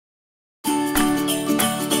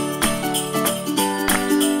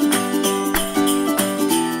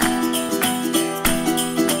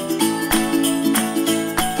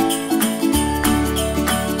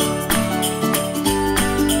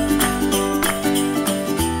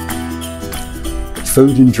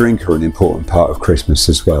Food and drink are an important part of Christmas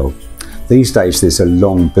as well. These days there's a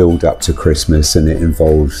long build up to Christmas, and it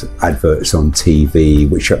involves adverts on TV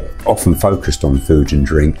which are often focused on food and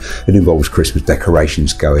drink. It involves Christmas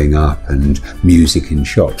decorations going up and music in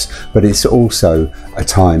shops, but it's also a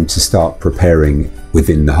time to start preparing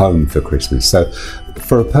within the home for Christmas. So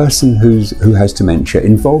for a person who has dementia,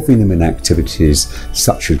 involving them in activities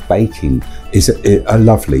such as baking are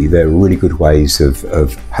lovely. They're really good ways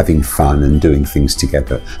of having fun and doing things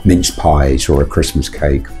together. Mince pies or a Christmas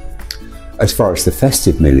cake. As far as the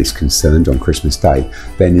festive meal is concerned on Christmas Day,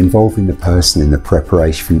 then involving the person in the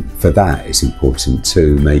preparation for that is important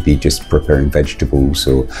too. Maybe just preparing vegetables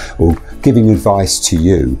or giving advice to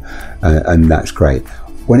you, and that's great.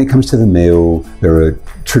 When it comes to the meal, there are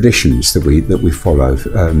traditions that we follow.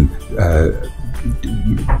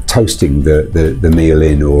 Toasting the meal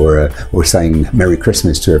in, or saying Merry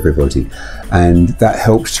Christmas to everybody, and that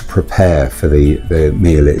helps to prepare for the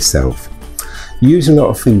meal itself. Use a lot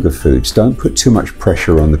of finger foods. Don't put too much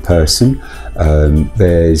pressure on the person.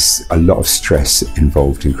 There's a lot of stress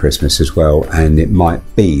involved in Christmas as well, and it might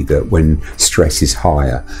be that when stress is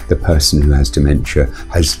higher, the person who has dementia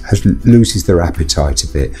loses their appetite a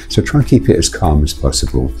bit. So try and keep it as calm as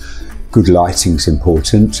possible. Good lighting's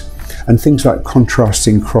important, and things like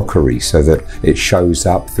contrasting crockery so that it shows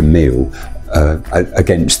up the meal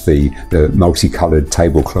against the multicoloured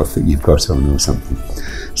tablecloth that you've got on or something.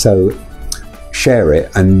 So share it,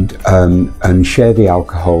 and share the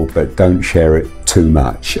alcohol, but don't share it too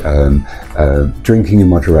much. Drinking in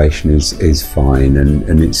moderation is fine,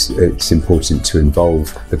 and it's important to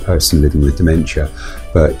involve the person living with dementia,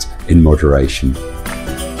 but in moderation.